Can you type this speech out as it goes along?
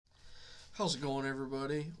How's it going,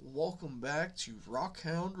 everybody? Welcome back to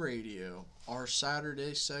Rockhound Radio, our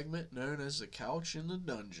Saturday segment known as the Couch in the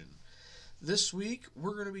Dungeon. This week,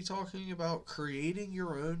 we're going to be talking about creating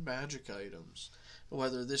your own magic items.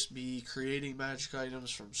 Whether this be creating magic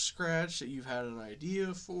items from scratch that you've had an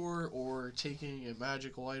idea for, or taking a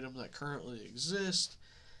magical item that currently exists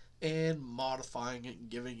and modifying it and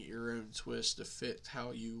giving it your own twist to fit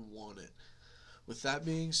how you want it. With that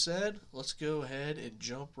being said, let's go ahead and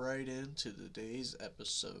jump right into today's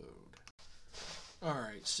episode.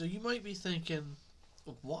 Alright, so you might be thinking,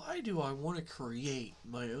 why do I want to create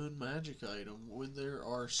my own magic item when there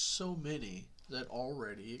are so many that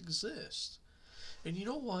already exist? And you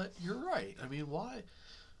know what? You're right. I mean, why?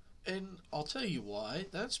 And I'll tell you why.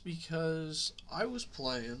 That's because I was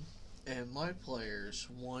playing and my players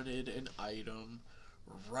wanted an item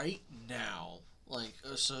right now.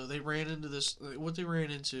 So they ran into this. What they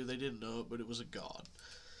ran into, they didn't know it, but it was a god.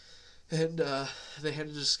 And they had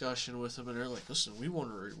a discussion with him, and they're like, "Listen, we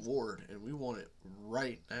want a reward, and we want it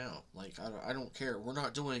right now. Like, I don't care. We're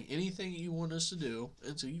not doing anything you want us to do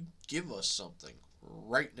until you give us something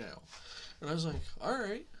right now." And I was like, "All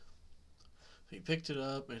right." He picked it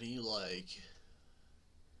up, and he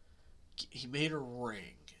made a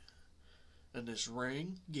ring, and this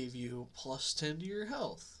ring gave you +10 to your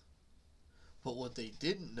health. But what they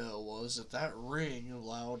didn't know was that that ring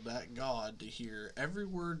allowed that god to hear every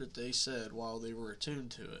word that they said while they were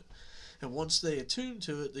attuned to it. And once they attuned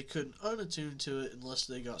to it, they couldn't unattune to it unless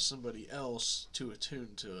they got somebody else to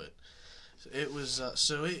attune to it.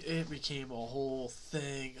 It became a whole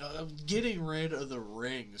thing. Getting rid of the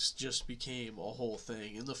rings just became a whole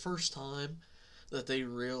thing. And the first time that they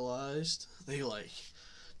realized, they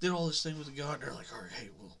did all this thing with the god. And they're like, "All right, hey,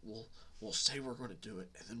 we'll say we're going to do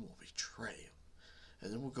it, and then we'll betray him,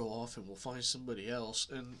 and then we'll go off and we'll find somebody else."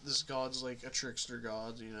 And this god's like a trickster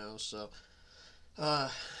god, so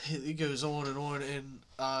it goes on, and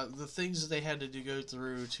the things that they had to go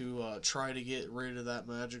through to try to get rid of that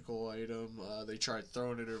magical item. They tried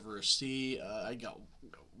throwing it over a sea. I got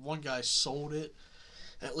one guy sold it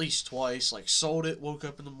at least twice. Like, sold it, woke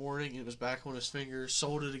up in the morning, it was back on his finger.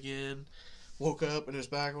 Sold it again, woke up and it was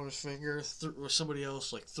back on his finger. Somebody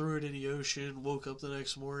else like threw it in the ocean. Woke up the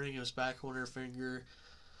next morning, it was back on their finger.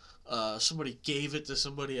 Somebody gave it to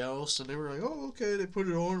somebody else, and they were like, "Oh, okay." They put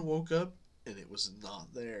it on, woke up, and it was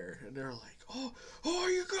not there. And they're like, "Oh,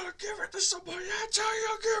 you gotta give it to somebody. That's how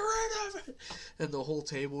you get rid of it." And the whole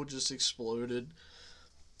table just exploded.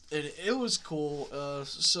 And it was cool.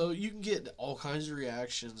 So you can get all kinds of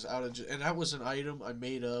reactions out of, and that was an item I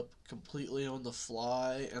made up completely on the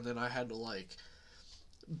fly, and then I had to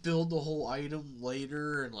build the whole item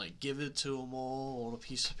later and give it to them all on a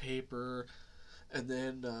piece of paper, and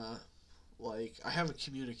then I have a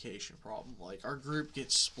communication problem. Like, our group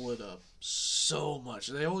gets split up so much.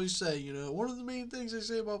 They always say, one of the main things they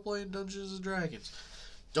say about playing Dungeons and Dragons: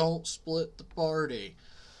 don't split the party.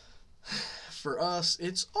 For us,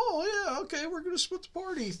 it's, "Oh yeah, okay, we're gonna split the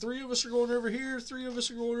party. Three of us are going over here, three of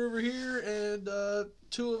us are going over here, and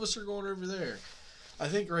two of us are going over there." I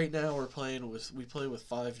think right now we play with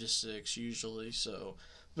 5 to 6 usually. So,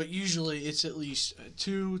 but usually it's at least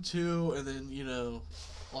two, two, and then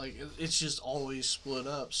it's just always split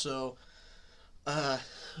up. So, uh,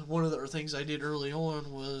 one of the things I did early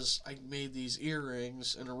on was I made these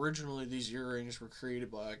earrings, and originally these earrings were created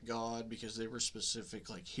by a god because they were specific,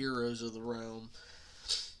 like, heroes of the realm.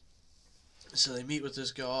 So they meet with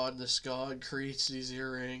this god, and this god creates these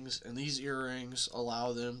earrings, and these earrings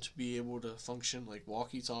allow them to be able to function like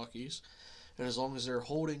walkie talkies. And as long as they're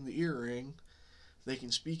holding the earring, they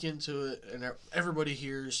can speak into it, and everybody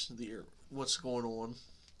hears what's going on.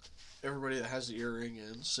 Everybody that has the earring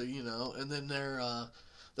in, so and then they're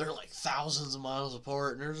like thousands of miles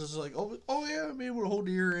apart, and they're just like, "Oh yeah, I'm able to hold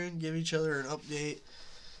the earring, give each other an update."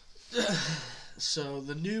 So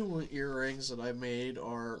the new earrings that I made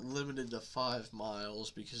are limited to 5 miles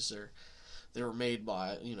because they were made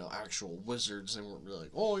by actual wizards. They weren't really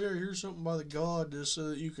like, "Oh yeah, here's something by the god just so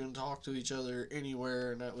that you can talk to each other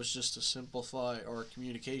anywhere." And that was just to simplify our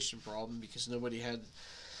communication problem because nobody had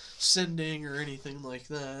sending or anything like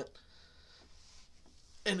that.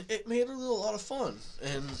 And it made it a lot of fun,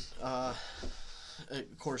 and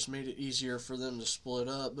it, of course, made it easier for them to split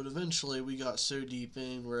up. But eventually, we got so deep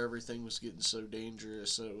in where everything was getting so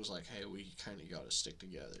dangerous that it was like, "Hey, we kind of got to stick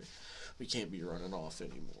together. We can't be running off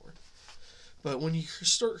anymore." But when you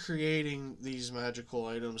start creating these magical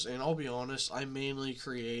items, and I'll be honest, I mainly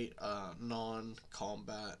create non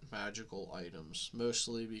combat magical items,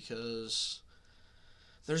 mostly because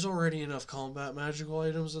there's already enough combat magical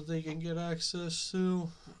items that they can get access to.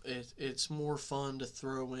 It's more fun to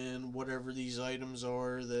throw in whatever these items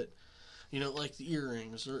are that, like the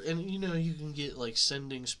earrings, and you can get like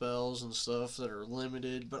sending spells and stuff that are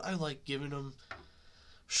limited, but I like giving them.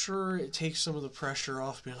 Sure, it takes some of the pressure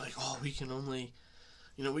off being like, oh, we can only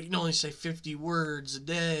say 50 words a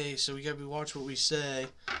day, so we gotta be watch what we say.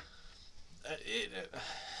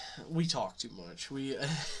 We talk too much. We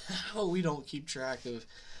don't keep track of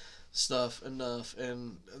stuff enough,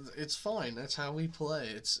 and it's fine. That's how we play.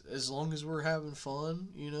 It's as long as we're having fun,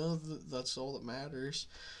 that's all that matters.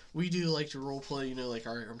 We do like to role play, like,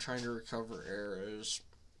 all right, I'm trying to recover arrows.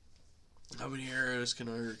 How many arrows can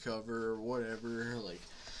I recover, or whatever? Like,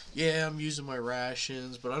 yeah, I'm using my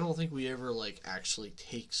rations, but I don't think we ever like actually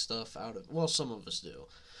take stuff out of. Well, some of us do.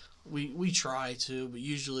 We try to, but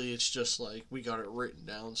usually it's just like we got it written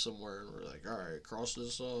down somewhere, and we're like, all right, cross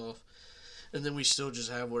this off, and then we still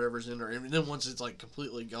just have whatever's in our. And then once it's like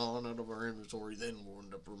completely gone out of our inventory, then we'll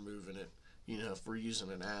end up removing it. If we're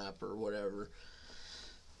using an app or whatever.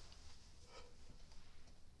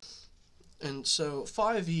 And so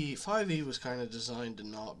 5e was kind of designed to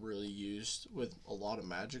not really used with a lot of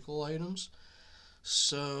magical items.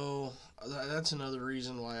 So that's another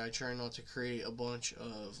reason why I try not to create a bunch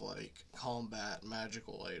of like combat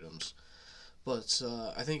magical items. But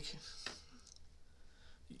I think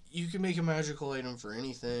you can make a magical item for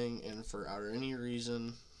anything and for out of any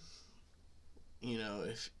reason.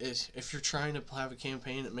 If you're trying to have a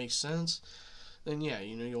campaign that makes sense, then yeah,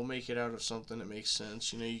 you'll make it out of something that makes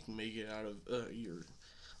sense. You can make it out of your,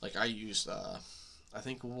 like I used, I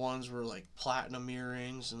think ones were like platinum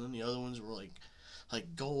earrings, and then the other ones were like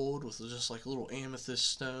gold with just like little amethyst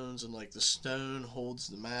stones, and like the stone holds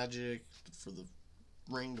the magic for the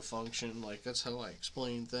ring to function. Like that's how I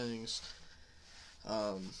explain things.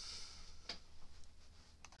 Um,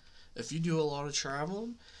 if you do a lot of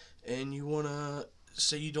traveling and you want to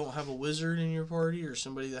say you don't have a wizard in your party or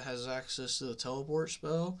somebody that has access to the teleport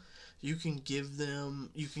spell, you can give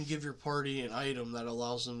your party an item that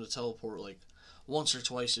allows them to teleport like once or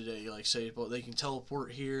twice a day. Like say, but they can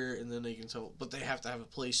teleport here, and then they can but they have to have a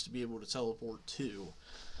place to be able to teleport to.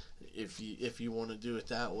 If you want to do it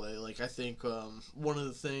that way, like I think one of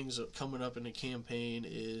the things coming up in the campaign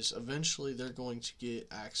is eventually they're going to get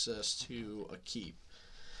access to a keep.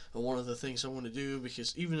 And one of the things I want to do,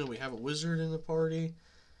 because even though we have a wizard in the party,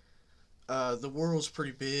 the world's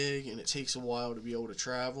pretty big and it takes a while to be able to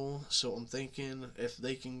travel. So I'm thinking if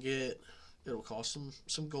they can it'll cost them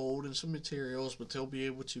some gold and some materials, but they'll be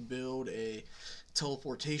able to build a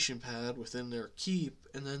teleportation pad within their keep,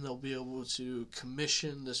 and then they'll be able to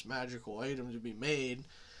commission this magical item to be made,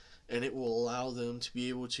 and it will allow them to be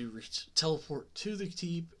able to teleport to the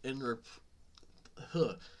keep and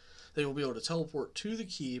they will be able to teleport to the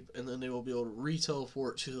keep, and then they will be able to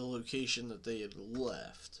re-teleport to the location that they had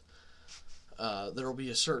left. There will be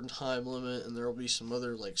a certain time limit, and there will be some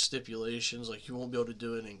other like stipulations, like you won't be able to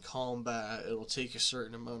do it in combat. It'll take a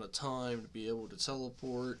certain amount of time to be able to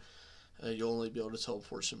teleport. You'll only be able to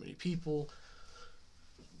teleport so many people.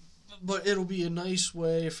 But it'll be a nice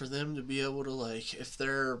way for them to be able to, like, if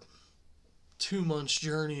they're 2 months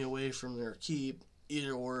journey away from their keep,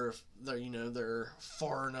 or if they're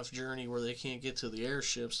far enough journey where they can't get to the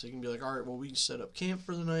airships, they can be like, all right, well, we can set up camp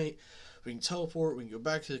for the night, we can teleport, we can go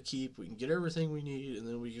back to the keep, we can get everything we need, and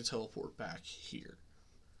then we can teleport back here.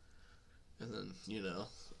 And then,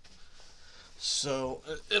 so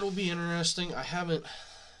it'll be interesting.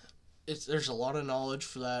 There's a lot of knowledge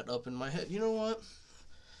for that up in my head. You know what?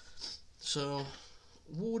 So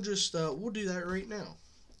we'll just we'll do that right now.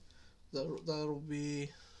 That'll be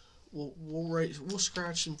we'll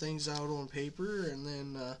scratch some things out on paper, and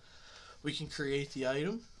then we can create the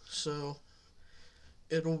item. So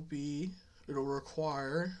it'll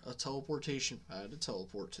require a teleportation pad to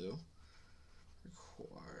teleport to.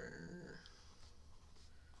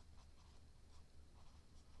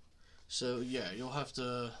 So yeah, you'll have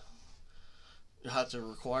to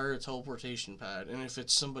require a teleportation pad, and if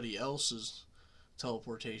it's somebody else's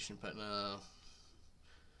teleportation pad,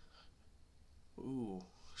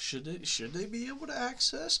 should they be able to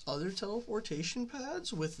access other teleportation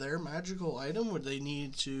pads with their magical item? Would they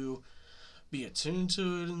need to be attuned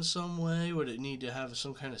to it in some way? Would it need to have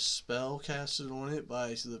some kind of spell casted on it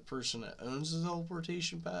by the person that owns the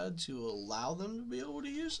teleportation pad to allow them to be able to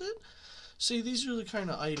use it? See, these are the kind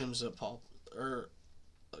of items that or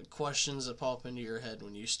questions that pop into your head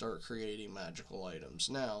when you start creating magical items.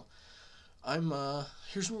 Now,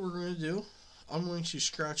 here's what we're going to do. I'm going to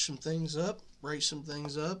scratch some things up, write some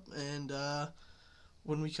things up, and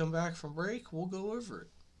when we come back from break, we'll go over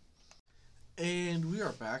it. And we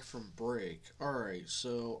are back from break. Alright,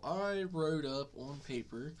 so I wrote up on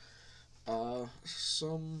paper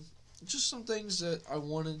some just some things that I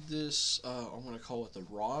wanted this I'm gonna call it the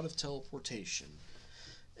Rod of Teleportation.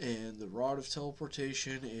 And the Rod of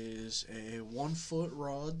Teleportation is a 1 foot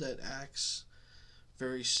rod that acts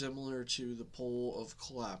very similar to the Pole of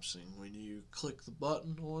Collapsing. When you click the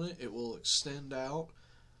button on it, it will extend out.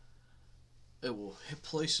 It will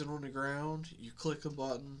place it on the ground. You click the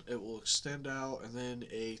button, it will extend out, and then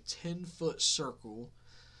a 10-foot circle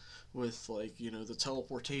with, like, the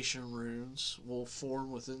teleportation runes will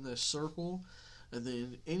form within this circle. And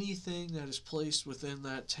then anything that is placed within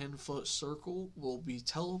that 10-foot circle will be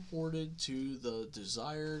teleported to the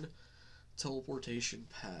desired teleportation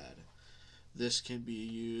pad. This can be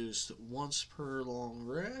used once per long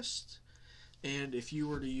rest, and if you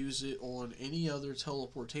were to use it on any other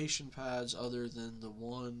teleportation pads other than the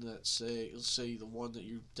one that let's say the one that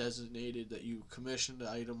you designated that you commissioned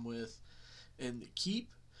the item with in the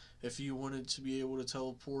keep, if you wanted to be able to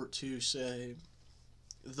teleport to, say,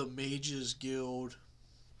 the Mages Guild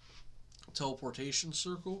teleportation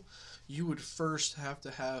circle, you would first have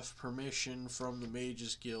to have permission from the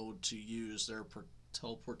Mages Guild to use their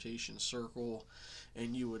teleportation circle,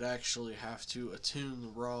 and you would actually have to attune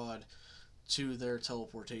the rod to their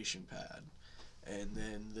teleportation pad. And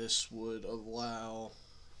then this would allow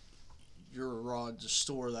your rod to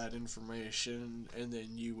store that information, and then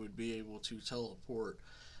you would be able to teleport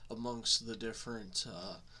amongst the different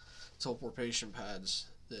teleportation pads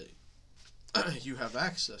that you have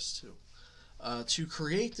access to. To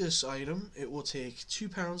create this item, it will take 2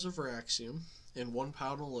 pounds of Raxium and 1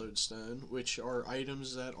 pound of Lodestone, which are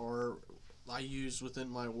items that I use within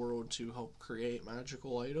my world to help create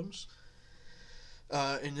magical items.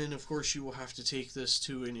 And then, of course, you will have to take this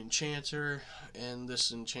to an enchanter, and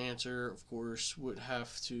this enchanter, of course, would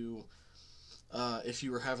have to, if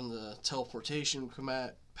you were having the teleportation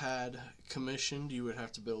pad commissioned, you would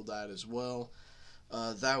have to build that as well.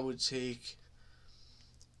 That would take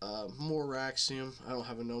more Raxium. I don't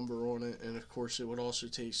have a number on it, and of course it would also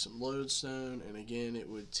take some Lodestone, and again it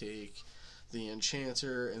would take the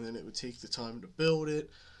enchanter, and then it would take the time to build it.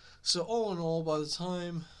 So all in all, by the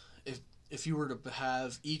time, if you were to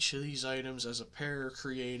have each of these items as a pair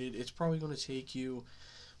created, it's probably going to take you,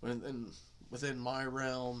 within my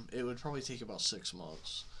realm, it would probably take about 6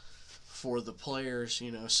 months for the players,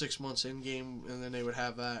 6 months in game, and then they would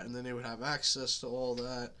have that, and then they would have access to all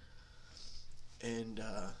that. And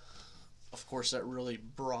of course, that really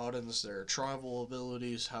broadens their travel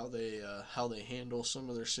abilities, how they handle some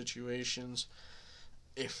of their situations.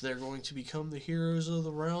 If they're going to become the heroes of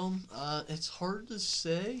the realm, it's hard to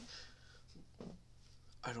say.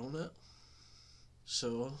 I don't know.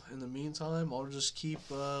 So in the meantime, I'll just keep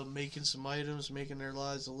making some items, making their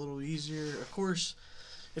lives a little easier. Of course,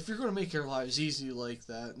 if you're going to make their lives easy like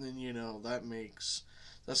that, then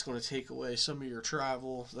that's going to take away some of your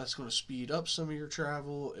travel. That's going to speed up some of your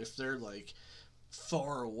travel. If they're like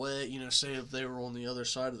far away, say if they were on the other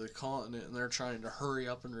side of the continent and they're trying to hurry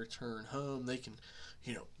up and return home, they can,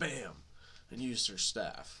 bam, and use their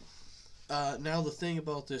staff. Now the thing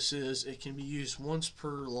about this is it can be used once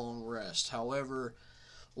per long rest. However,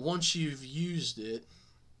 once you've used it,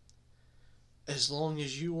 as long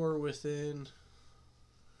as you are within...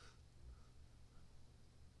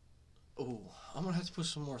 Oh, I'm going to have to put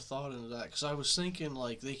some more thought into that, because I was thinking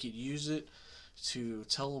like they could use it to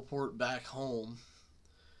teleport back home,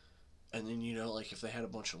 and then, like if they had a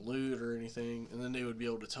bunch of loot or anything, and then they would be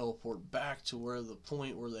able to teleport back to where the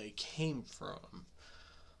point where they came from.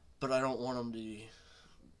 But I don't want them to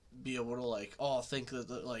be able to think that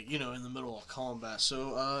in the middle of combat.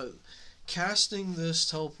 So casting this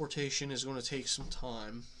teleportation is going to take some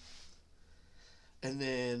time, and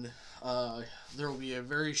then there will be a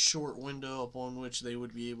very short window upon which they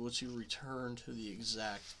would be able to return to the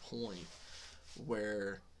exact point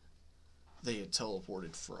where they had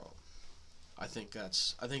teleported from. I think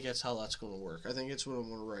that's how that's going to work. I think it's what I'm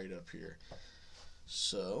going to write up here.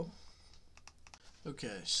 So,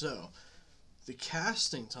 okay, so the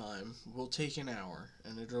casting time will take an hour,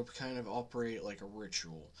 and it'll kind of operate like a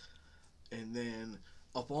ritual. And then,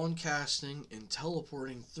 upon casting and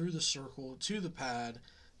teleporting through the circle to the pad,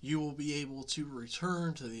 you will be able to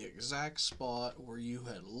return to the exact spot where you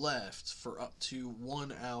had left for up to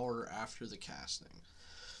 1 hour after the casting.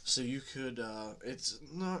 So you could,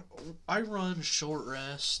 I run short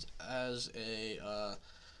rest as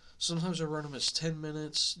sometimes I run them as 10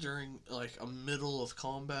 minutes during, a middle of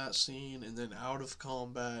combat scene, and then out of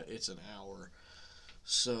combat, it's an hour.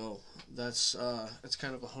 So that's it's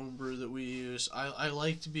kind of a homebrew that we use. I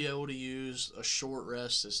like to be able to use a short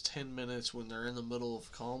rest as 10 minutes when they're in the middle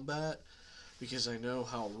of combat, because I know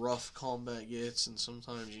how rough combat gets, and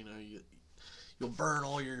sometimes you'll burn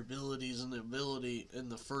all your abilities in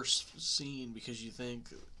the first scene because you think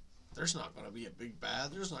there's not going to be a big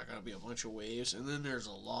bad, there's not going to be a bunch of waves, and then there's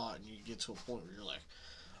a lot, and you get to a point where you're like,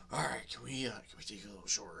 all right, can we take a little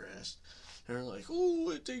short rest? And they're like, oh,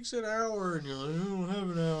 it takes an hour, and you're like, I don't have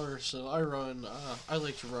an hour. So I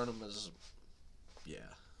like to run them as, yeah,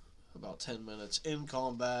 about 10 minutes in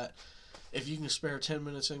combat. If you can spare 10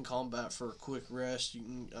 minutes in combat for a quick rest, you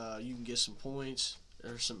can get some points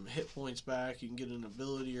or some hit points back. You can get an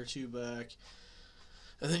ability or two back,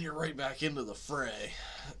 and then you're right back into the fray.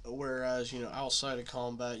 Whereas, outside of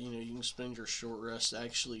combat, you can spend your short rest to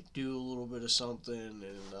actually do a little bit of something, and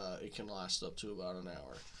it can last up to about an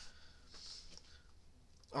hour.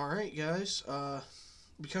 All right, guys.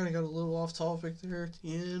 We kind of got a little off topic there at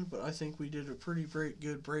the end, but I think we did a pretty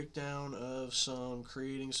good breakdown of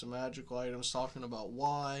creating some magical items, talking about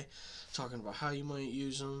why, talking about how you might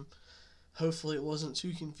use them. Hopefully, it wasn't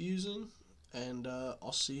too confusing, and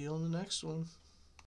I'll see you on the next one.